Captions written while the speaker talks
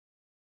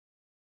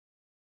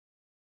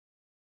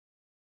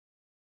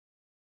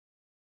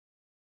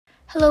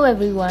Hello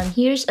everyone,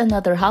 here's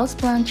another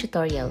houseplant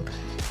tutorial.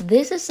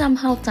 This is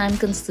somehow time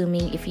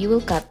consuming if you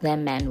will cut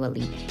them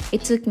manually.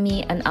 It took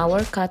me an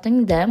hour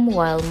cutting them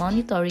while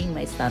monitoring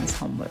my son's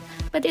homework,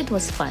 but it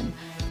was fun.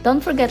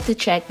 Don't forget to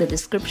check the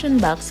description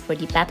box for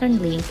the pattern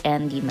link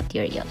and the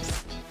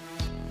materials.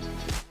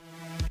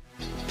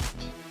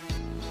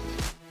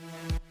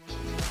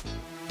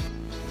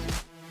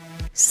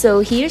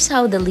 So here's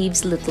how the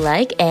leaves look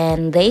like,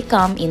 and they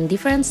come in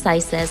different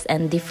sizes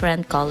and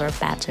different color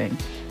pattern.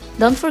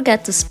 Don't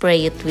forget to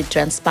spray it with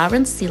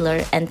transparent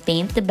sealer and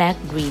paint the back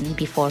green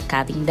before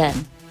cutting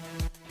them.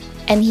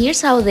 And here's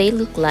how they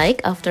look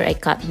like after I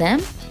cut them.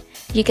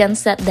 You can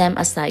set them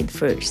aside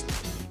first.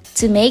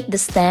 To make the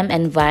stem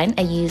and vine,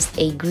 I used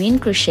a green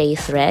crochet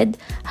thread.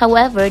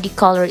 However, the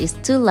color is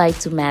too light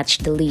to match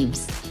the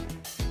leaves.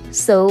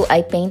 So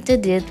I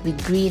painted it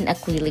with green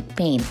acrylic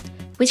paint,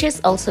 which is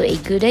also a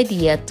good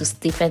idea to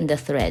stiffen the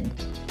thread.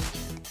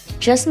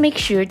 Just make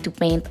sure to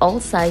paint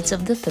all sides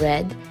of the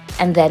thread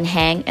and then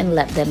hang and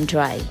let them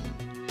dry.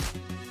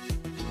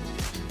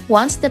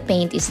 Once the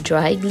paint is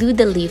dry, glue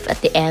the leaf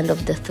at the end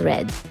of the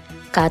thread.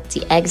 Cut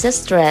the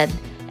excess thread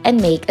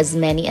and make as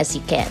many as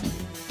you can.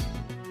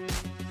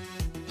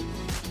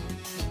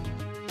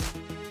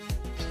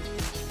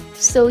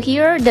 So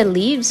here are the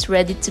leaves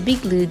ready to be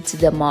glued to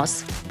the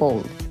moss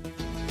pole.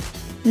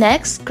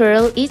 Next,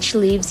 curl each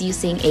leaves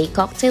using a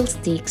cocktail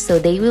stick so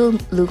they will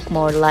look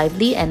more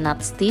lively and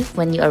not stiff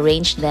when you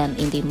arrange them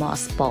in the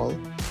moss pole.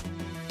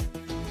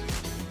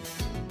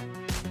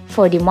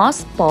 For the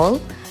moss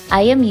pole,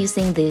 I am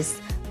using this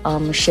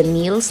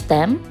chenille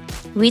stem,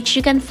 which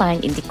you can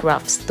find in the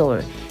craft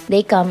store.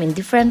 They come in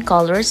different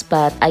colors,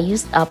 but I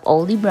used up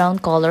all the brown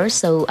colors,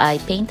 so I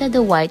painted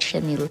the white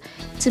chenille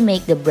to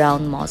make the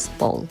brown moss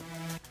pole.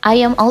 I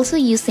am also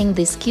using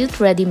this cute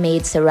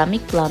ready-made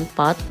ceramic plant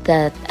pot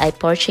that I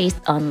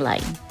purchased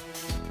online.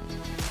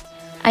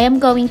 I am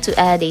going to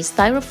add a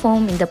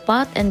styrofoam in the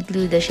pot and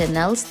glue the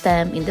chenille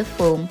stem in the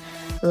foam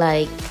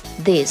like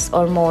this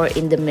or more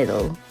in the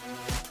middle.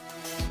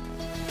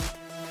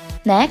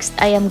 Next,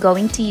 I am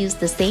going to use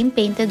the same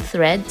painted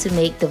thread to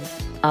make the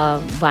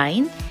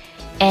vine,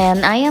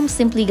 and I am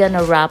simply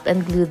gonna wrap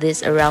and glue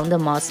this around the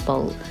moss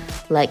pole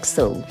like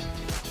so.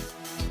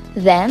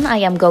 Then I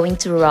am going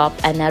to wrap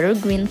another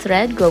green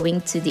thread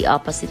going to the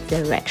opposite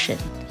direction.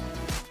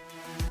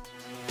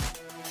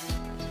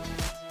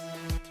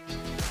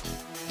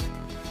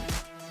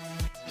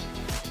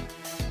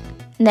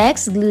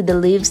 Next, glue the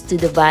leaves to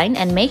the vine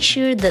and make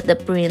sure that the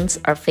prints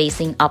are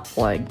facing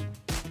upward.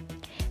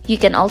 You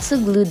can also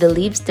glue the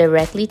leaves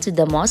directly to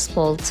the moss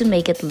pole to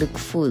make it look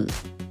full.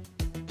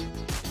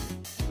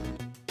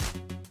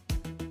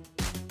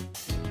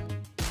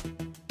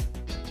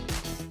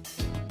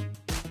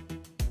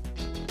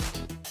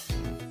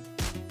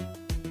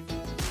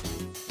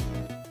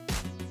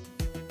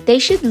 They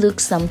should look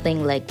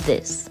something like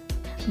this.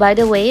 By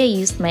the way, I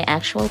used my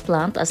actual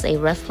plant as a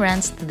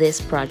reference to this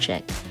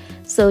project.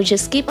 So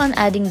just keep on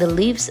adding the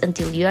leaves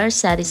until you are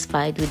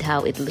satisfied with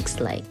how it looks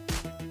like.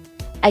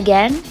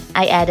 Again,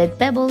 I added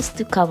pebbles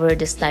to cover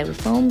the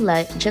styrofoam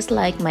just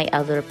like my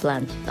other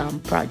plant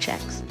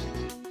projects.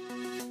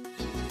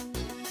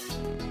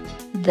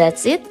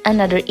 That's it,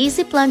 another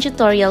easy plant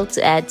tutorial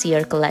to add to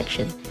your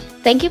collection.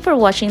 Thank you for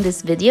watching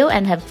this video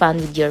and have fun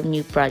with your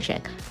new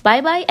project.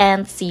 Bye bye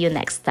and see you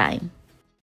next time.